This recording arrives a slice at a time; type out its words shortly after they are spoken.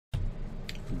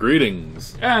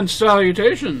Greetings. And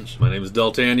salutations. My name is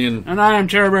Daltanion. And I am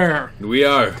Terror Bear. We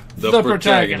are the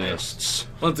Protagonists.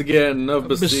 Once again, of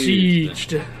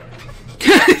Besieged.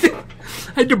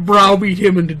 I had to browbeat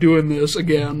him into doing this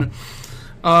again.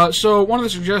 So one of the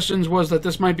suggestions was that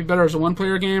this might be better as a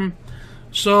one-player game.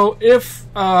 So if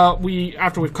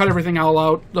after we've cut everything all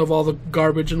out of all the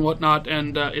garbage and whatnot,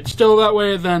 and it's still that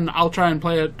way, then I'll try and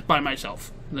play it by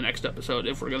myself in the next episode,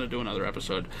 if we're going to do another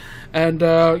episode. And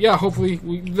yeah, hopefully,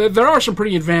 there are some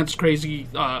pretty advanced, crazy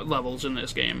levels in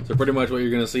this game. So pretty much what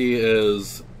you're going to see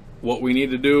is what we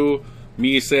need to do,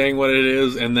 me saying what it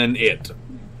is, and then it.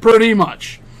 Pretty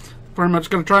much going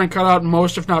to try and cut out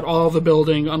most, if not all, of the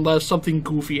building, unless something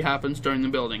goofy happens during the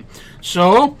building.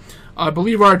 So, I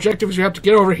believe our objective is we have to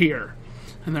get over here.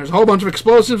 And there's a whole bunch of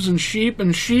explosives and sheep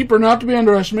are not to be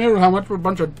underestimated with how much of a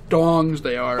bunch of dongs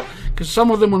they are. Because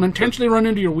some of them will intentionally run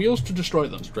into your wheels to destroy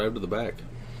them. Just drive to the back.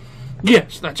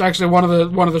 Yes, that's actually one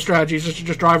of the strategies, is to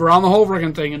just drive around the whole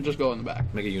friggin' thing and just go in the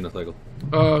back. Make a unicycle.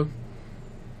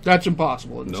 That's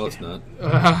impossible. No, it's not.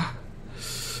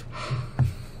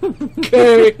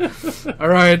 Okay.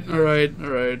 Alright.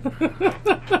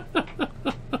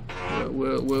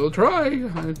 We'll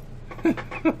try.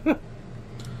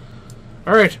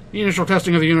 Alright, the initial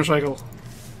testing of the unicycle.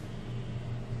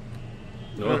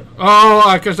 No.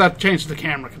 Oh, because that changes the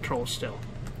camera controls still.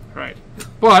 Right.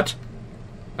 But,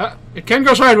 it can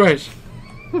go sideways.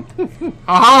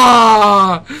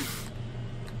 Aha!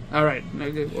 Alright,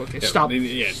 okay, stop.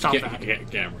 Yeah, stop that.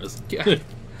 Cameras. Yeah.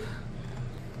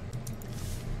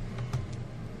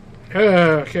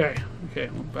 Okay,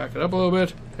 we'll back it up a little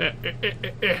bit.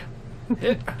 Yeah.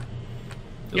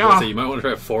 You might want to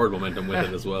try forward momentum with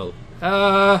it as well.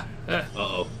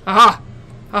 Uh-oh. Aha!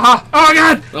 Oh,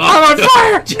 God! I'm on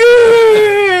fire!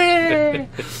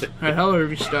 Alright, how do we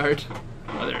restart?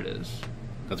 Oh, there it is.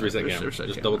 That's reset camera.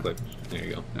 Just double click. There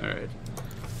you go. Alright.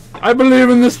 I believe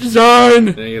in this design!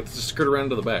 Then you have to just skirt around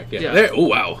to the back. Yeah. There. Oh,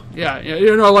 wow. Yeah,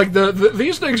 you know, like,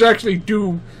 these things actually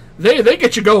do... They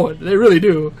get you going. They really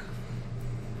do.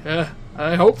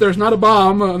 I hope there's not a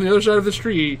bomb on the other side of this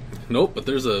tree. Nope, but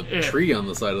there's a tree on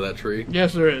the side of that tree.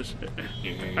 Yes, there is.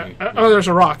 Oh, there's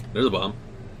a rock. There's a bomb.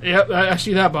 Yep, I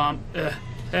see that bomb.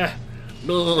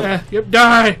 Yep,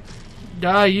 die!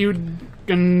 Die, you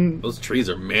can... Those trees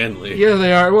are manly. Yeah,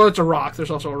 they are. Well, it's a rock.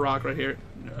 There's also a rock right here.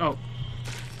 Oh.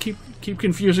 Keep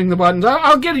confusing the buttons.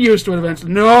 I'll get used to it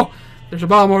eventually. No! There's a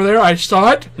bomb over there. I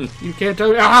saw it. You can't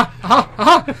tell me.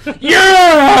 Aha!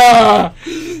 Yeah!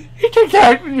 He took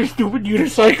that with your stupid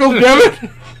unicycle, damn it!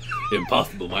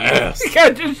 Impossible, my ass. Yeah,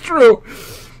 it's true.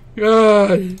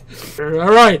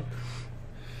 Alright.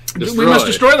 We must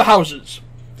destroy the houses.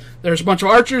 There's a bunch of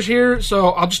archers here,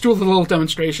 so I'll just do a little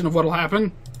demonstration of what'll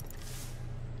happen.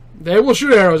 They will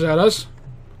shoot arrows at us.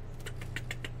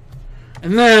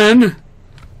 And then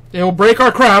they will break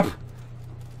our crap.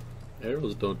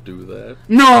 Arrows don't do that.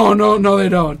 No, they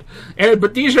don't.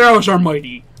 But these arrows are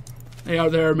mighty. They are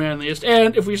their manliest.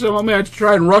 And if we somehow manage to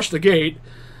try and rush the gate,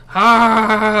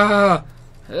 So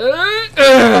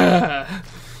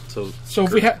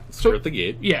if we have skirt the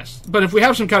gate. Yes, but if we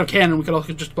have some kind of cannon, we could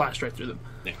also just blast right through them.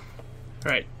 Yeah.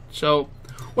 All right. So,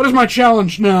 what is my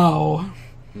challenge now?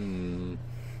 I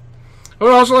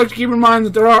would also like to keep in mind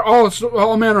that there are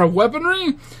all manner of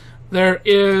weaponry. There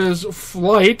is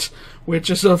flight, which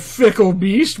is a fickle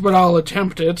beast, but I'll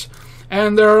attempt it.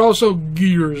 And there are also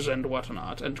gears and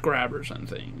whatnot, and grabbers and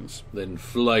things. Then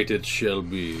flight it shall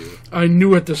be. I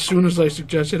knew it as soon as I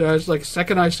suggested it. I was like,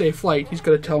 second I say flight, he's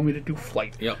going to tell me to do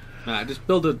flight. Yep. Just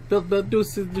do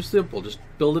simple. Just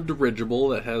build a dirigible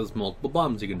that has multiple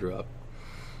bombs you can drop.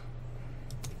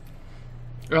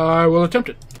 I will attempt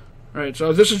it. Alright,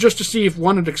 so this is just to see if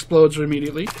one, it explodes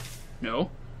immediately.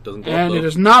 No. Doesn't go And up, it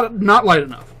is not light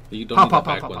enough. You don't need that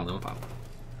back one, though.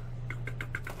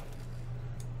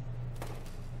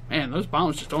 Man, those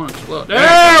bombs just don't explode.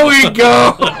 There we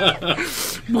go!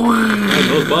 Man,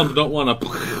 those bombs don't want to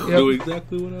do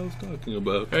exactly what I was talking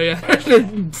about. Oh, yeah, they're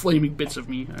flaming bits of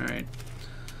me. Alright.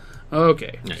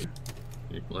 Okay. Yeah.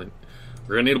 We're going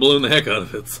to need to balloon the heck out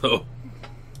of it, so...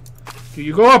 Do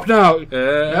you go up now?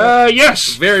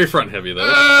 Yes! Very front heavy, though.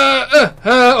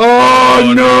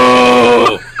 Oh,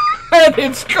 no! And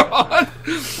it's gone!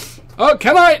 Oh,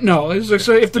 can I? No.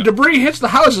 So if the debris hits the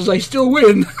houses, I still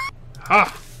win.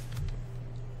 Ha!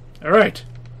 Alright.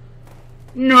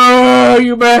 No,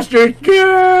 you bastard!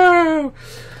 No!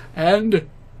 And...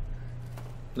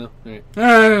 No, alright.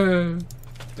 I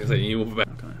say you move back.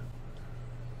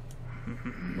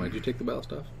 Why'd you take the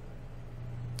ballast off?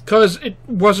 Because it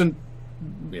wasn't...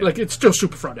 Like, it's still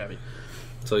super front heavy.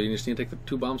 So you just need to take the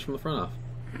two bombs from the front off.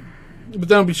 But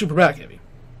that'll be super back heavy.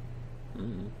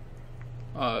 Mm.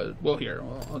 Well, here,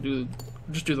 I'll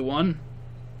just do the one.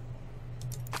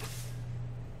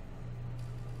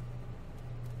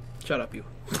 Shut up, you.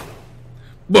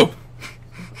 Boom!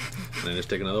 And then just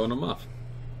take another one of them off.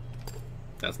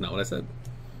 That's not what I said.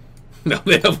 Now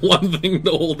they have one thing to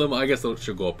hold them. I guess those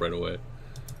should go up right away.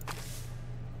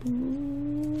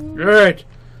 Alright.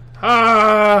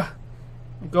 I'm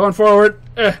going forward.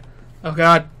 Oh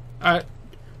god.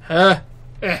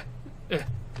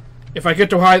 If I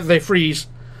get too high, they freeze.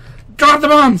 Drop the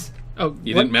bombs! Oh,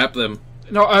 you didn't map them.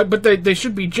 No, but they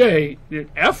should be J.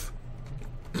 F?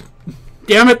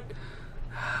 Damn it!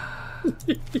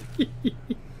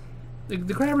 The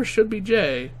grabbers should be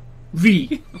J.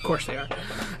 V. Of course they are.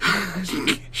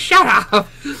 Shut up!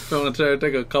 I'm going to try to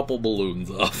take a couple balloons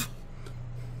off.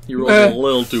 You rolled a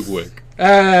little too quick.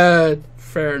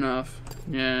 Fair enough.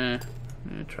 Yeah.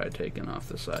 I'm going to try taking off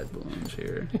the side balloons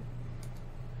here.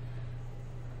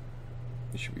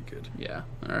 You should be good. Yeah.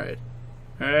 Alright.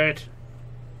 Alright.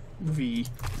 V.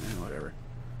 Whatever.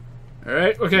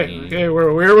 Alright, okay. Okay,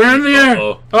 we're in the air.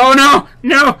 Uh-oh. Oh no!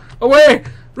 No! Away!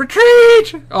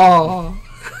 Retreat! Oh.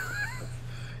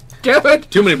 Damn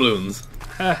it! Too many balloons.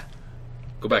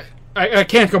 Go back. I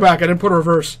can't go back. I didn't put a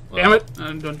reverse. Wow. Damn it!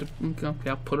 I'm going to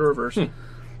put a reverse.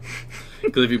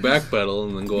 Because if you backpedal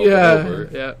and then go up and over.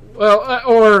 Yeah. Well,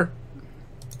 or.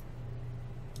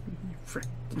 Frick.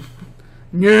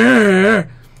 Yeah.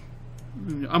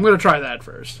 I'm going to try that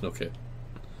first. Okay.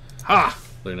 Ha!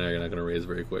 So now you're not going to raise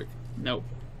very quick. Nope.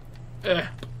 Oh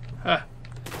my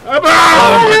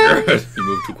god! You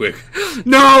moved too quick.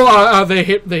 No, they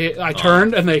hit. I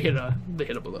turned and they hit a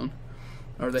balloon,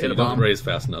 or they hit a bomb. Don't raise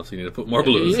fast enough, so you need to put more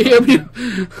balloons.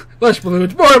 Less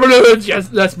balloons, more balloons.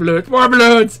 Yes, less balloons, more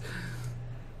balloons.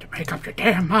 To make up your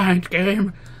damn mind,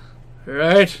 game. All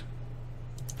right,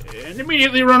 and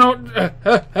immediately run out.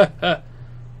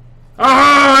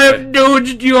 I've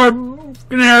dodged your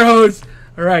arrows.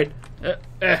 All right.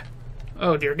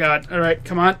 Oh dear God! All right,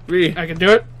 come on. I can do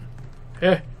it.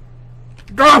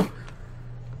 Drop!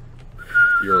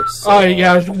 You're so Oh,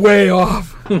 yeah, it's way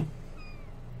off.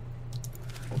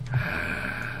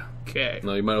 Okay.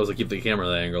 No, you might as well keep the camera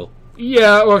at that angle.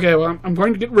 Yeah, okay, well, I'm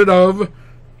going to get rid of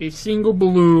a single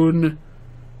balloon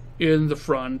in the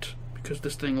front because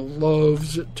this thing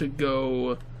loves to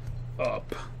go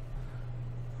up.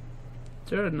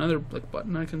 Is there another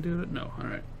button I can do it? No,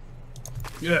 alright.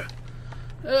 Yeah.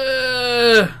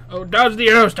 Oh, dodge the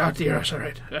arrows,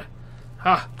 alright.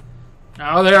 Ha.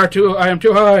 Now they are I am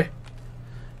too high.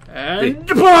 And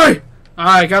deploy!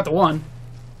 I got the one.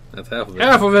 That's half of it.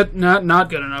 Half of it, not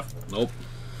good enough. Nope.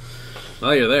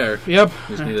 Well, you're there. Yep.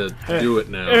 You just need to do it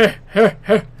now.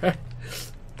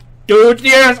 Dude,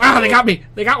 the arrows! Ah, they got me!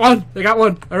 They got one!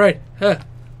 Alright.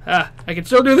 I can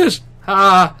still do this!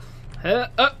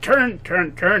 Turn!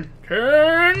 Drum!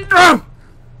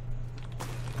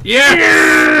 Yeah!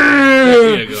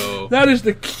 There you go. That is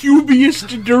the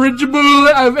cubiest dirigible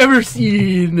I've ever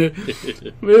seen.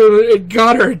 It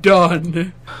got her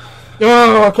done.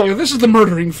 Oh, okay, this is the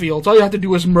murdering fields. All you have to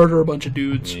do is murder a bunch of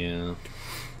dudes. Yeah.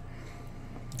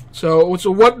 So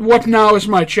what now is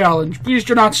my challenge? Please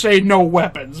do not say no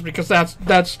weapons, because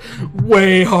that's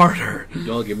way harder.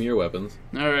 Y'all give me your weapons.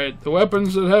 Alright, the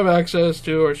weapons that have access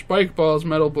to are spike balls,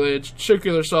 metal blades,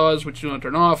 circular saws, which do not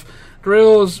turn off,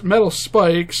 drills, metal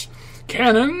spikes,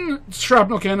 cannon,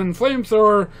 shrapnel cannon,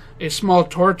 flamethrower, a small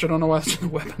torch, I don't know why that's in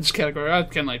the weapons category, I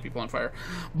can light people on fire,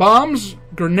 bombs,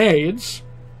 grenades,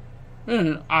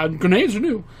 grenades are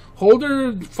new,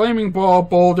 holder, flaming ball,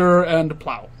 boulder, and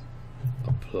plow.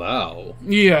 A plow?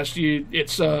 Yes,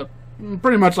 it's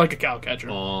pretty much like a cow catcher.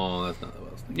 Oh, that's not what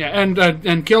I was thinking. Yeah,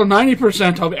 and kill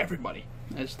 90% of everybody.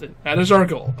 That is our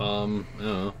goal. I don't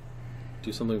know.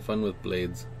 Do something fun with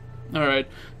blades. Alright.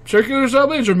 Circular saw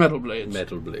blades or metal blades?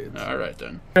 Metal blades. Alright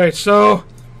then. Alright, so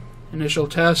initial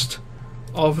test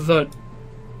of the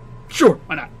sure,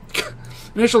 why not?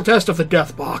 Initial test of the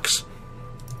death box.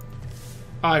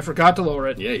 I forgot to lower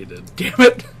it. Yeah, you did. Damn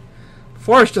it.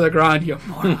 Forced to the ground, you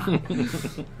moron.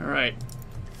 Alright.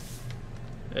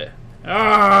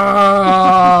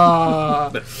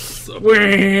 So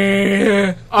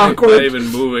awkward. not even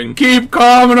moving. Keep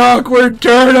calm and awkward,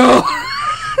 turtle.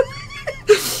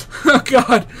 Oh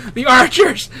God, the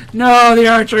archers! No, the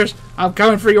archers! I'm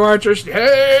coming for you, archers!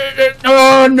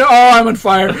 Oh no, I'm on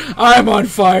fire! I'm on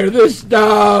fire!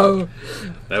 No.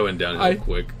 That went down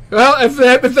quick. Well, if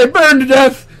they burn to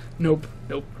death, nope,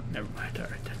 never mind. All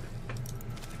right then.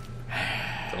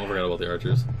 Don't forget about the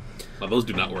archers. Well, those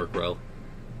do not work well.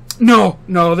 No,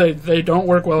 they don't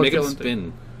work well. Make it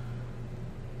spin.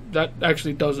 That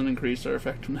actually doesn't increase their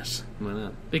effectiveness. Why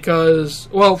not? Because,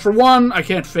 well, for one, I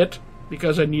can't fit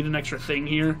because I need an extra thing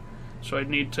here. So I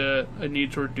need to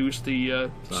reduce the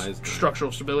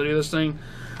structural stability of this thing.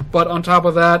 But on top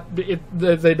of that,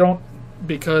 they don't,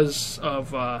 because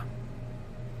of I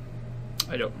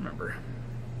don't remember.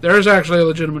 There is actually a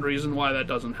legitimate reason why that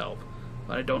doesn't help,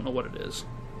 but I don't know what it is.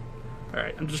 All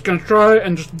right, I'm just gonna try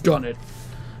and just gun it.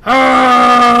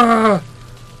 Ah!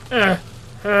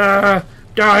 Die,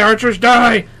 archers,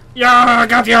 die! Yeah, I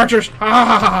got the archers!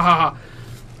 Ah!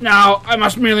 Now, I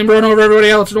must merely run over everybody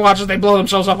else and watch as they blow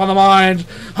themselves up on the mines.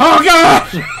 Oh, God!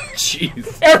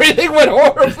 Jeez. Everything went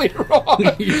horribly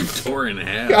wrong. You tore in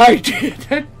half. I did.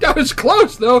 That was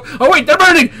close, though. Oh, wait, they're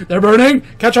burning! They're burning!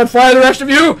 Catch on fire, the rest of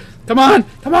you! Come on!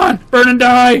 Come on! Burn and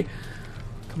die!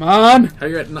 Come on! How are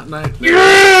you at not 90%?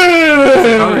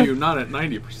 Yeah! How are you not at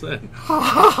 90%?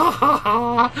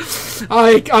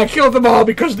 I killed them all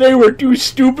because they were too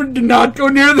stupid to not go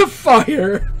near the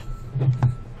fire.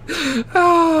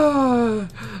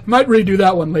 Might redo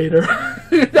that one later.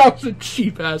 That was a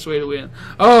cheap-ass way to win.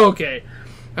 Oh, okay.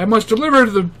 I must deliver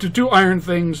the 2 iron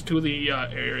things to the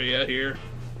area here.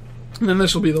 And then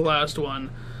this will be the last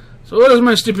one. So what is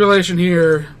my stipulation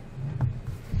here?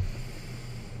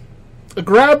 A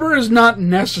grabber is not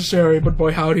necessary, but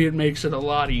boy howdy, it makes it a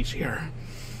lot easier.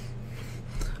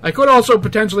 I could also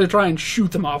potentially try and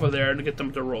shoot them off of there to get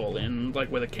them to roll in,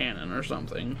 like with a cannon or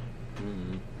something.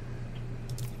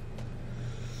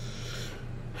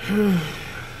 All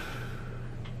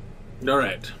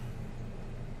right.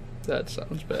 That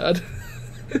sounds bad.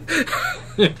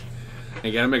 You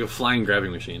gotta make a flying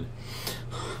grabbing machine,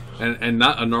 and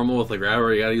not a normal with a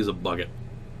grabber. You gotta use a bucket.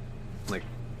 Like.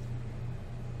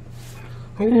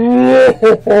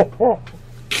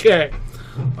 Okay.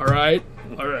 All right.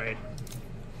 All right.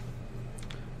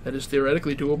 That is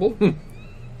theoretically doable.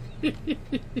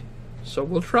 So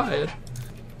we'll try it.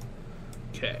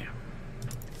 Okay.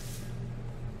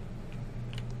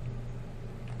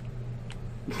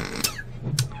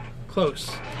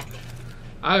 Close.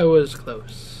 I was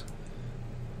close.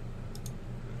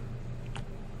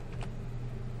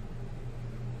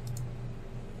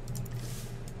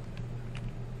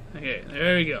 Okay,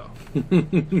 there you go.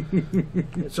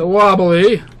 It's a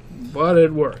wobbly, but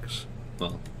it works.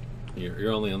 Well,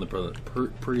 you're only on the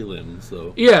prelims,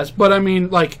 so... Yes, but I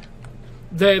mean, like,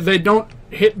 they don't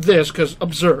hit this, because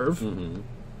observe. Mm-hmm.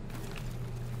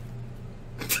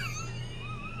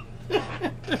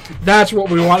 That's what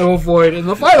we want to avoid in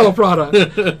the final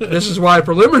product. This is why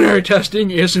preliminary testing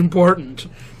is important.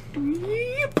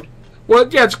 Yep. Well,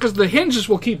 yeah, it's because the hinges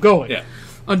will keep going. Yeah.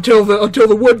 Until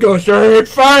the wood goes, alright,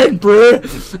 fine,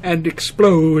 bruh, and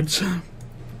explodes.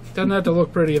 Doesn't have to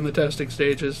look pretty in the testing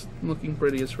stages. Looking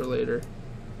pretty is for later.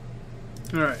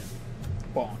 Alright.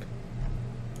 Bonk.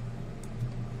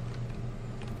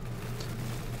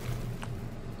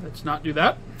 Let's not do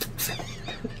that.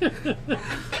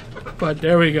 But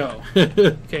there we go.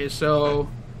 Okay, so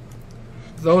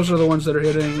those are the ones that are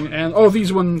hitting, and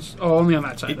these ones, only on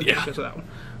that side. Yeah. Because of that one.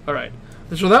 All right.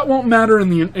 So that won't matter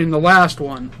in the last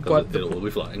one, but it will be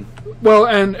flying. Well,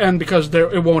 and because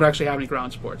it won't actually have any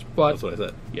ground supports. But that's what I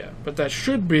said. Yeah, but that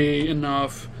should be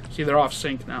enough. See, they're off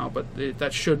sync now, but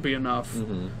that should be enough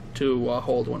to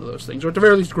hold one of those things, or at the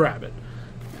very least grab it.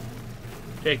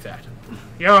 Take that.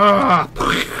 Yeah.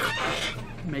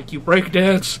 Make you break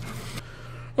dance.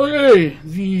 Okay,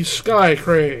 the sky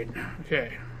crane.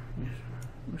 Okay.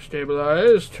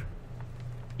 Stabilized.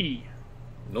 E.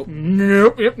 Nope.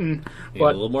 Nope. Yep.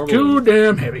 But a little more too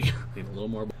damn heavy. Need a little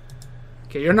more.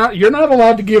 Okay, you're not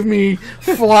allowed to give me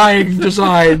flying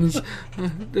designs,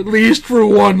 at least for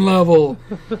one level.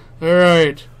 All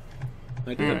right.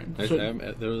 I did. Right, so,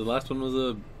 the last one was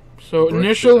a. So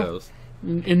initial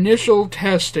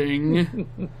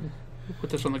testing.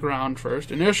 Put this on the ground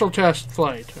first. Initial test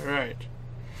flight. All right.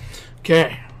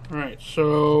 Okay. All right.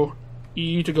 So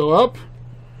E to go up.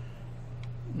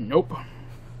 Nope.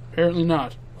 Apparently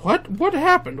not. What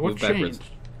happened? What changed?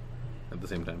 At the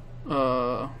same time.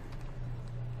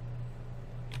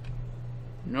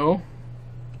 No.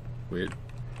 Weird.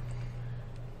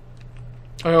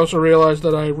 I also realized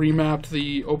that I remapped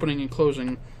the opening and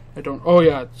closing. I don't. Oh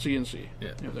yeah, CNC.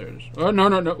 Yeah. There it is. Oh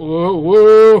no.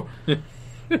 Whoa.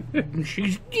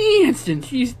 She's dancing.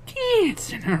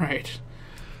 All right.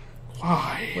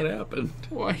 Why? What happened?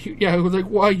 Why?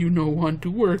 Why you no want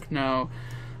to work now?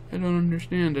 I don't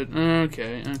understand it.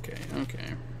 Okay.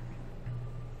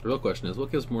 The real question is, what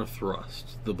gives more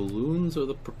thrust, the balloons or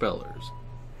the propellers?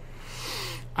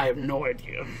 I have no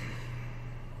idea.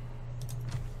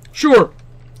 Sure.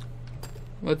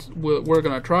 We're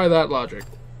gonna try that logic.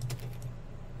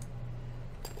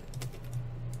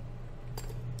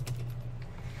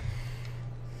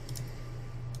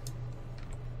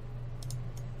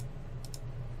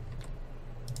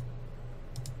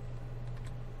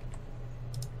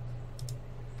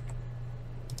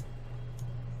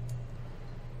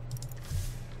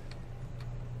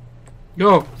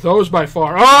 No, those by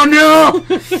far. Oh no!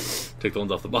 Take the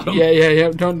ones off the bottom. Yeah.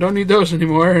 Don't need those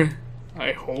anymore.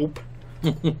 I hope.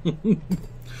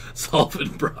 Solving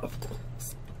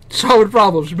problems. Solving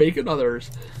problems, making others.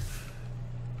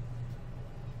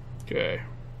 Okay.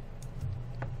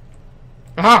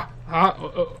 Aha!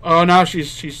 Oh, now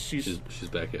she's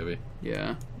back heavy.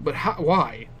 Yeah, but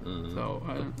why? Mm-hmm.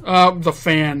 So, the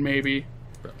fan maybe.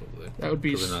 Probably. That would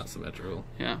be. They're not symmetrical.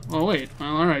 Yeah. Well, wait.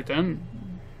 Well, all right then.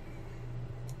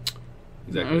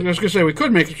 Exactly. I was gonna say we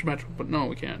could make it symmetrical, but no,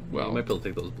 we can't. Well, we might be able to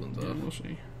take those balloons off. We'll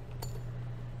see.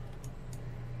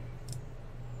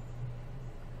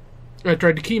 I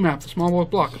tried to key map the small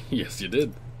block. Yes, you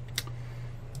did.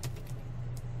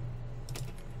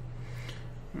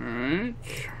 Alright.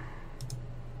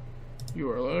 You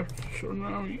are left, so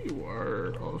now you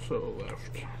are also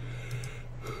left.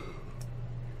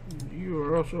 And you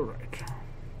are also right.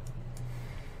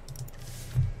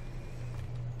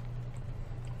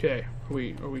 Okay,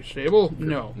 are we stable?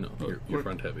 No. No, you're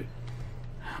front heavy.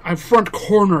 I'm front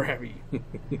corner heavy.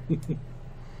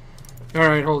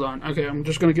 Alright, hold on. Okay, I'm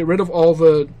just going to get rid of all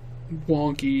the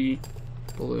wonky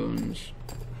balloons.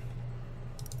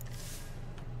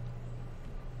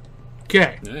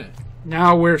 Okay. Yeah.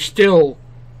 Now we're still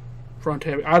front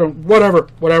heavy. Whatever.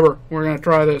 We're going to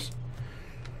try this.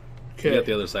 Okay. You got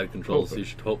the other side controls, so you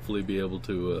should hopefully be able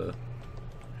to...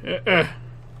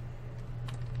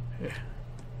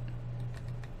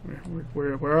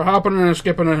 We're hopping and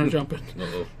skipping and jumping.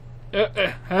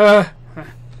 Uh-oh.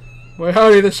 Well,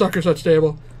 howdy, this sucker's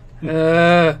unstable.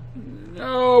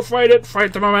 No, fight it.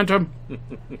 Fight the momentum.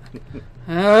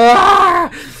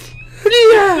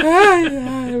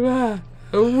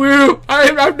 Woo!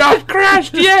 I'm not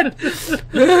crashed yet.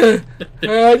 You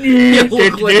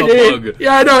look like a bug.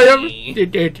 Yeah, I know.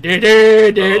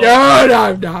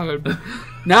 No,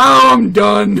 now I'm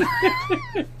done.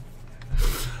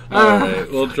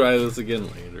 Alright, we'll try this again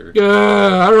later.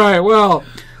 Alright, well.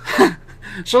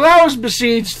 So that was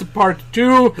Besiege Part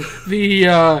 2.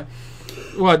 The,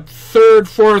 third,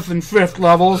 fourth, and fifth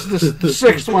levels. The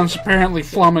sixth one's apparently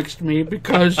flummoxed me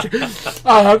because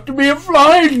I have to be a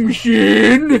flying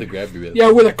machine.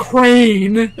 Yeah, with a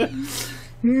crane. I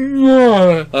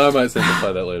might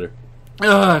simplify that later.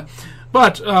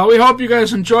 But we hope you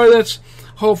guys enjoy this.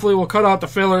 Hopefully we'll cut out the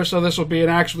filler so this will be an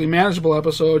actually manageable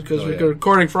episode because we've been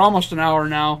recording for almost an hour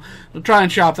now. We'll try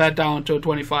and chop that down to a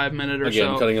 25-minute or so.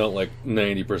 Again, cutting out like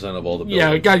 90% of all the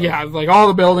building. Yeah, like all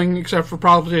the building except for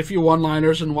probably a few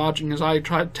one-liners and watching as I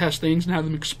try to test things and have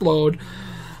them explode.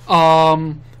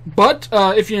 But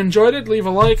if you enjoyed it, leave a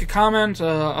like, a comment,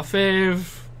 a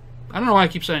fave. I don't know why I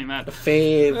keep saying that. A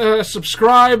fave.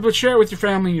 Subscribe, but share it with your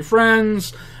family and your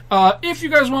friends. If you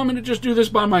guys want me to just do this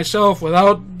by myself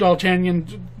without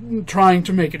Daltanion trying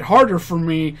to make it harder for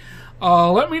me,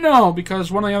 let me know,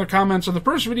 because one of the other comments on the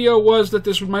first video was that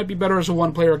this might be better as a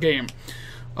one-player game.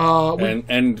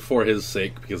 And for his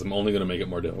sake, because I'm only going to make it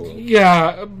more difficult.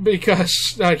 Yeah,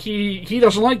 because he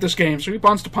doesn't like this game, so he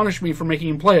wants to punish me for making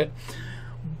him play it.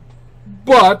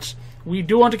 But we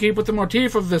do want to keep with the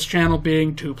motif of this channel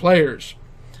being 2 players.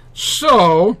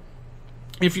 So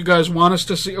if you guys want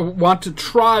to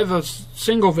try the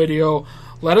single video,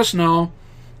 let us know,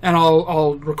 and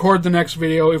I'll record the next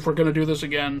video if we're going to do this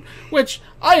again. Which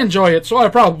I enjoy it, so I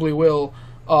probably will.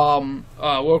 I'll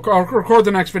record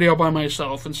the next video by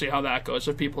myself and see how that goes.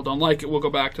 If people don't like it, we'll go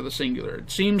back to the singular. It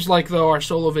seems like though our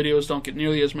solo videos don't get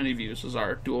nearly as many views as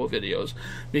our duo videos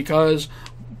because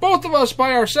both of us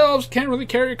by ourselves can't really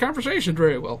carry a conversation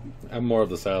very well. I'm more of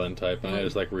the silent type, and I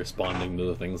just like responding to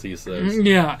the things he says.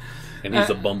 Yeah. And he's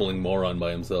a bumbling moron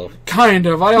by himself. Kind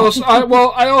of. I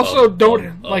also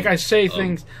don't I say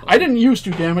things. I didn't used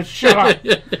to. Damn it! Shut up.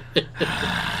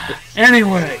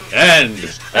 Anyway,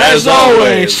 and as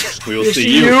always, we will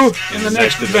see you in the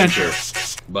next adventure.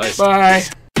 Bye. Bye.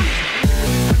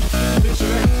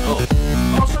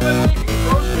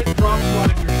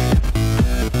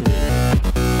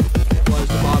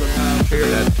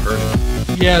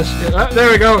 Yes.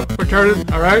 There we go. We're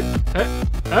turning. All right.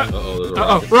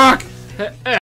 Uh-oh. Rock.